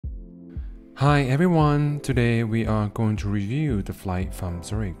Hi everyone, today we are going to review the flight from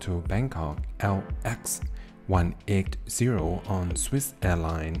Zurich to Bangkok LX180 on Swiss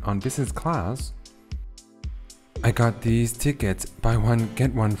airline on business class. I got these tickets buy one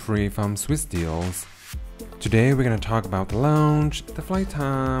get one free from Swiss Deals. Today we're going to talk about the lounge, the flight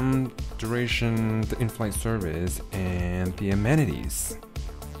time, duration, the in-flight service, and the amenities.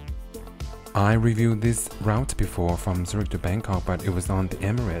 I reviewed this route before from Zurich to Bangkok, but it was on the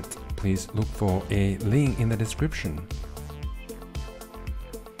Emirates. Please look for a link in the description.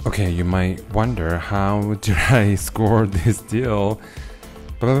 Okay, you might wonder how did I score this deal?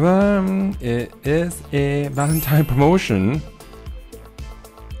 It is a Valentine promotion.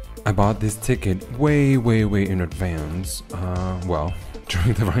 I bought this ticket way in advance.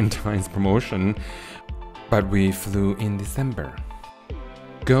 During the Valentine's promotion, but we flew in December.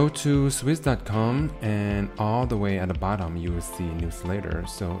 Go to swiss.com and all the way at the bottom you will see newsletter,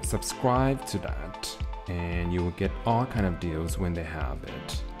 so subscribe to that and you will get all kind of deals when they have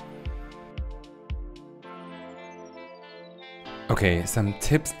it. Okay, some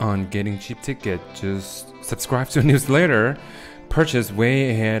tips on getting cheap ticket. Just subscribe to a newsletter, purchase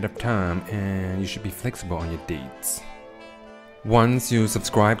way ahead of time, and you should be flexible on your dates. Once you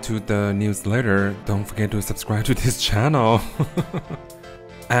subscribe to the newsletter, don't forget to subscribe to this channel.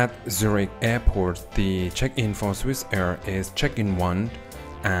 At Zurich Airport, the check-in for Swiss Air is check-in 1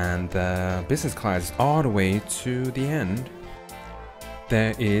 and the business class all the way to the end.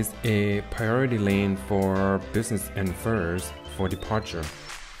 There is a priority lane for business and first for departure.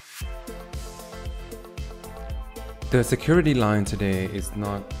 The security line today is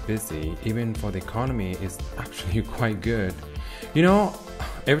not busy, even for the economy it's actually quite good. You know,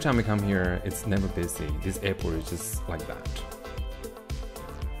 every time we come here it's never busy. This airport is just like that.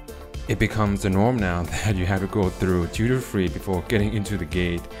 It becomes the norm now that you have to go through duty-free before getting into the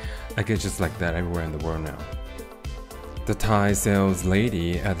gate. I guess just like that everywhere in the world now. The Thai sales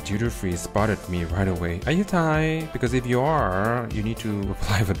lady at the duty-free spotted me right away. Are you Thai? Because if you are, you need to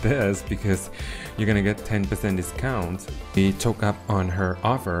apply for this because you're gonna get 10% discount. We took up on her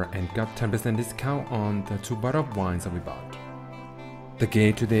offer and got 10% discount on the 2 bottle of wines that we bought. The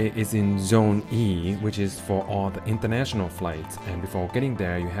gate today is in Zone E, which is for all the international flights, and before getting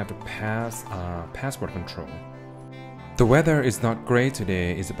there you have to pass passport control. The weather is not great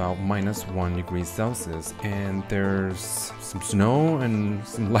today, it's about -1 degree Celsius, and there's some snow and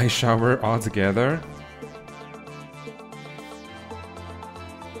some light shower altogether.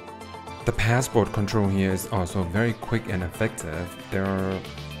 The passport control here is also very quick and effective. There are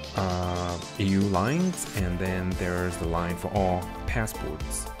EU lines, and then there's the line for all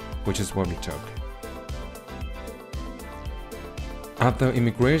passports, which is what we took. After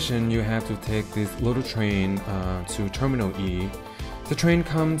immigration, you have to take this little train to Terminal E. The train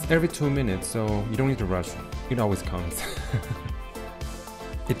comes every 2 minutes, so you don't need to rush. It always comes.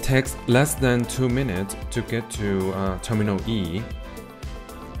 It takes less than 2 minutes to get to Terminal E.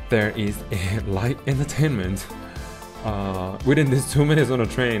 There is a light entertainment within these 2 minutes on the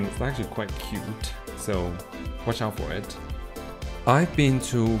train. It's actually quite cute, so watch out for it. I've been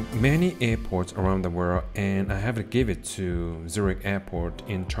to many airports around the world and I have to give it to Zurich Airport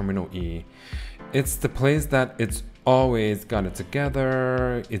in Terminal E. It's the place that it's always got it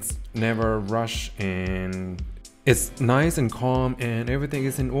together, it's never rushed, and it's nice and calm and everything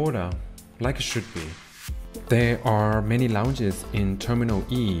is in order, like it should be. There are many lounges in Terminal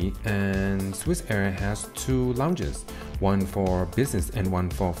E, and Swiss Air has 2 lounges, one for business and one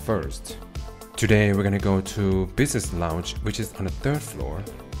for first. Today we're gonna go to business lounge, which is on the 3rd floor.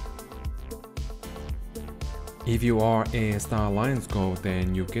 If you are a Star Alliance Gold,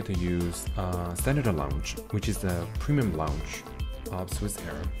 then you get to use Senator Lounge, which is the premium lounge of Swiss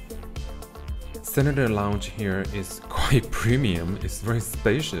Air. Senator Lounge here is quite premium, it's very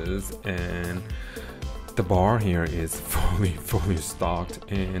spacious, and the bar here is fully stocked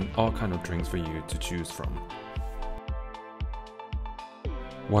and all kind of drinks for you to choose from.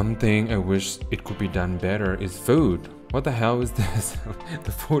 One thing I wish it could be done better is food. What the hell is this?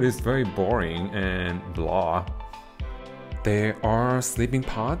 The food is very boring and blah. There are sleeping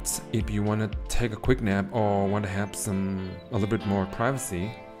pods if you want to take a quick nap or want to have a little bit more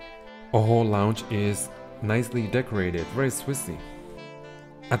privacy. A whole lounge is nicely decorated, very Swissy.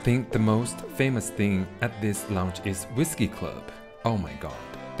 I think the most famous thing at this lounge is Whiskey Club. Oh my god,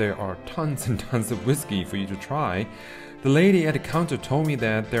 there are tons and tons of whiskey for you to try. The lady at the counter told me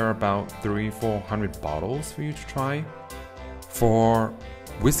that there are about 300-400 bottles for you to try. For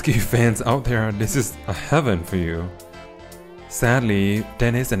whiskey fans out there, this is a heaven for you. Sadly,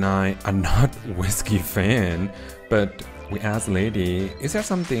 Dennis and I are not whiskey fan, but we asked the lady, is there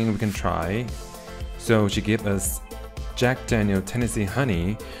something we can try? So she gave us Jack Daniel Tennessee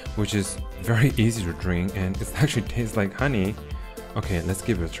honey, which is very easy to drink and it actually tastes like honey. Okay, let's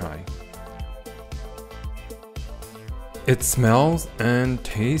give it a try. It smells and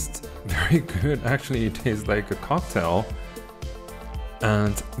tastes very good. Actually, it tastes like a cocktail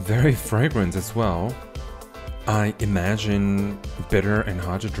and very fragrant as well. I imagine bitter and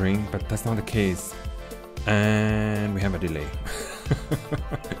hard to drink, but that's not the case. And we have a delay.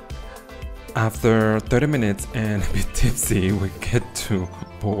 After 30 minutes and a bit tipsy, we get to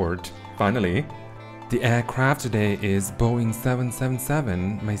board. Finally, the aircraft today is Boeing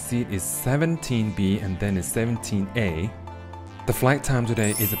 777. My seat is 17B and then is 17A. The flight time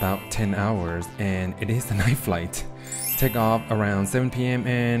today is about 10 hours and it is a night flight. Take off around 7 p.m.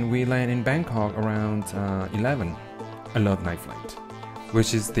 and we land in Bangkok around 11. I love night flight,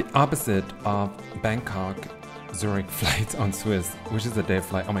 which is the opposite of Bangkok Zurich flight on Swiss, which is a day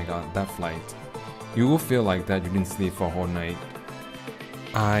flight. Oh my god, that flight. You will feel like that you didn't sleep for a whole night.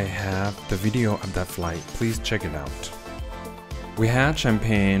 I have the video of that flight. Please check it out. We had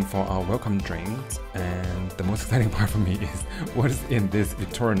champagne for our welcome drinks, and the most exciting part for me is what is in this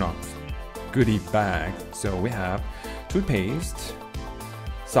Victorinox goodie bag. So we have toothpaste,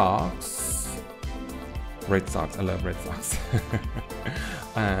 socks, red socks. I love red socks.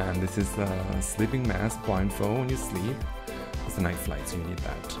 And this is a sleeping mask, blindfold when you sleep. It's a night flight, so you need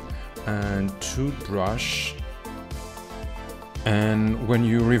that. And toothbrush. And when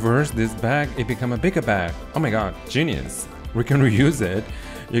you reverse this bag, it becomes a bigger bag. Oh my god, genius. We can reuse it.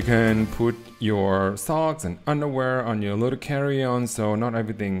 You can put your socks and underwear on your little carry-on, so not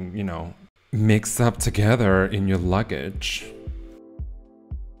everything, you know, mix up together in your luggage.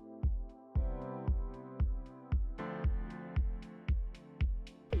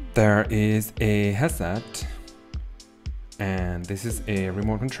 There is a headset and this is a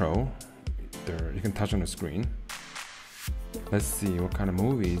remote control. There, you can touch on the screen. Let's see what kind of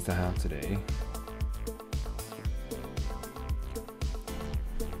movies I have today.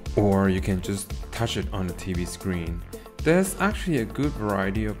 Or you can just touch it on the TV screen. There's actually a good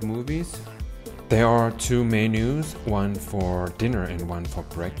variety of movies. There are two menus, one for dinner and one for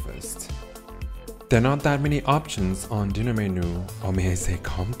breakfast. There are not that many options on dinner menu, or may I say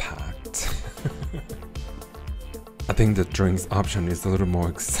compact. I think the drinks option is a little more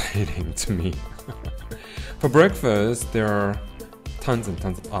exciting to me. For breakfast, there are tons and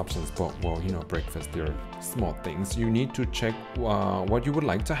tons of options, but well, you know, breakfast, there are small things. You need to check what you would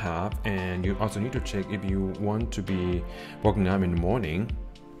like to have, and you also need to check if you want to be waking up in the morning.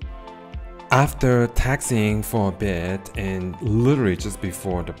 After taxiing for a bit and literally just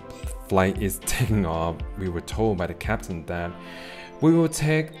before the flight is taking off, we were told by the captain that we will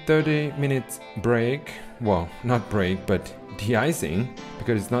take 30 minutes break. Well, not break, but de-icing,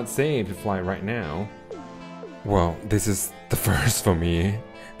 because it's not safe to fly right now. Well, this is the first for me.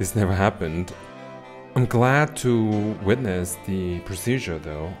 This never happened. I'm glad to witness the procedure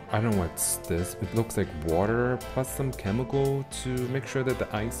though. I don't know what's this. It looks like water plus some chemical to make sure that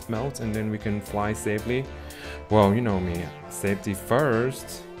the ice melts and then we can fly safely. Well, you know me, safety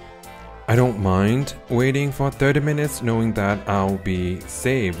first. I don't mind waiting for 30 minutes knowing that I'll be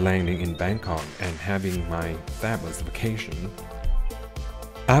safe landing in Bangkok and having my fabulous vacation.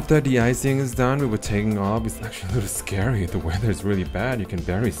 After the icing is done, we were taking off. It's actually a little scary. The weather is really bad. You can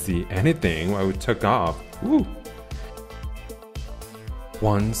barely see anything while we took off. Woo!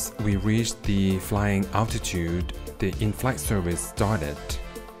 Once we reached the flying altitude, the in-flight service started.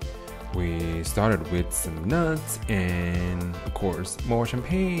 We started with some nuts and, of course, more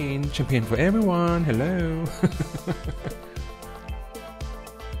champagne. Champagne for everyone. Hello!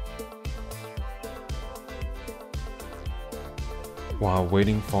 While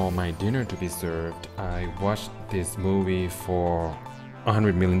waiting for my dinner to be served, I watched this movie for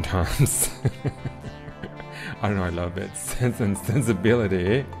 100 million times. I don't know, I love it. Sense and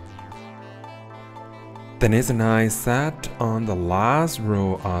Sensibility. Denise and I sat on the last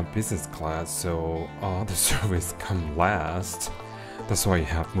row of business class, so all the service come last. That's why you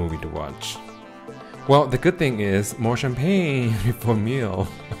have movie to watch. Well, the good thing is more champagne before meal.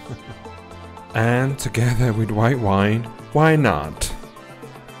 And together with white wine, why not?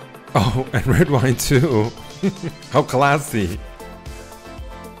 Oh, and red wine too. How classy.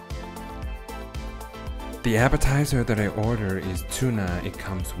 The appetizer that I order is tuna. It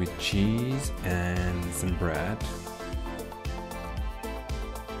comes with cheese and some bread.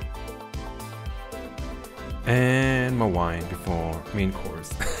 And more wine before main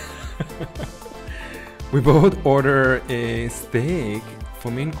course. We both order a steak. For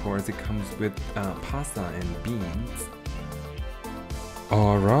main course, it comes with pasta and beans.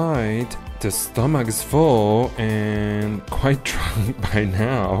 Alright, the stomach is full and quite drunk by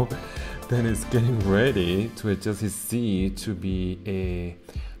now. Then it's getting ready to adjust his seat to be a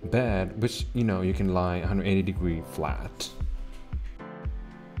bed, which you can lie 180 degree flat.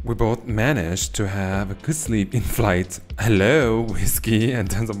 We both managed to have a good sleep in flight. Hello, whiskey and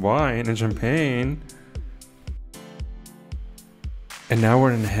tons of wine and champagne. An hour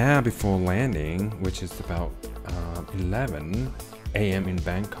and a half before landing, which is about 11 a.m. in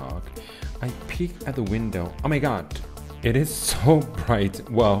Bangkok, I peeked at the window. Oh my god, it is so bright.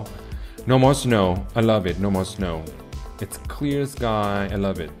 Well, no more snow. I love it. No more snow. It's clear sky. I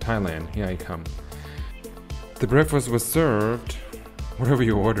love it. Thailand, here I come. The breakfast was served, whatever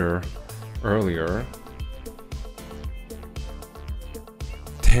you order, earlier.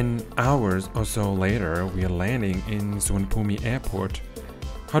 10 hours or so later, we are landing in Suvarnabhumi Airport.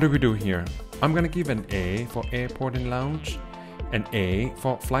 How do we do here? I'm gonna give an A for airport and lounge, an A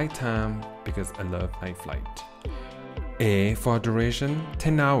for flight time because I love night flight. A for duration,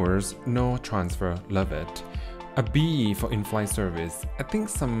 10 hours, no transfer, love it. A B for in-flight service. I think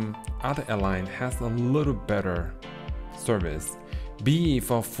some other airline has a little better service. B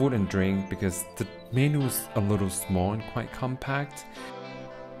for food and drink because the menu is a little small and quite compact.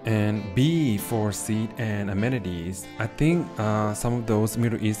 And B for seat and amenities. I think some of those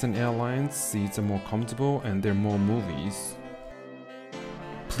Middle Eastern airlines seats are more comfortable and there are more movies.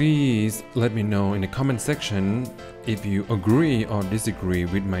 Please let me know in the comment section if you agree or disagree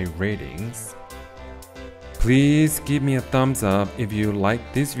with my ratings. Please give me a thumbs up if you like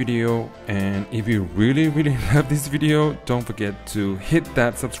this video, and if you really love this video, don't forget to hit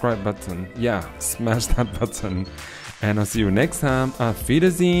that subscribe button. Yeah, smash that button. And I'll see you next time. Auf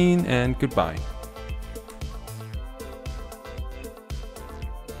Wiedersehen and goodbye.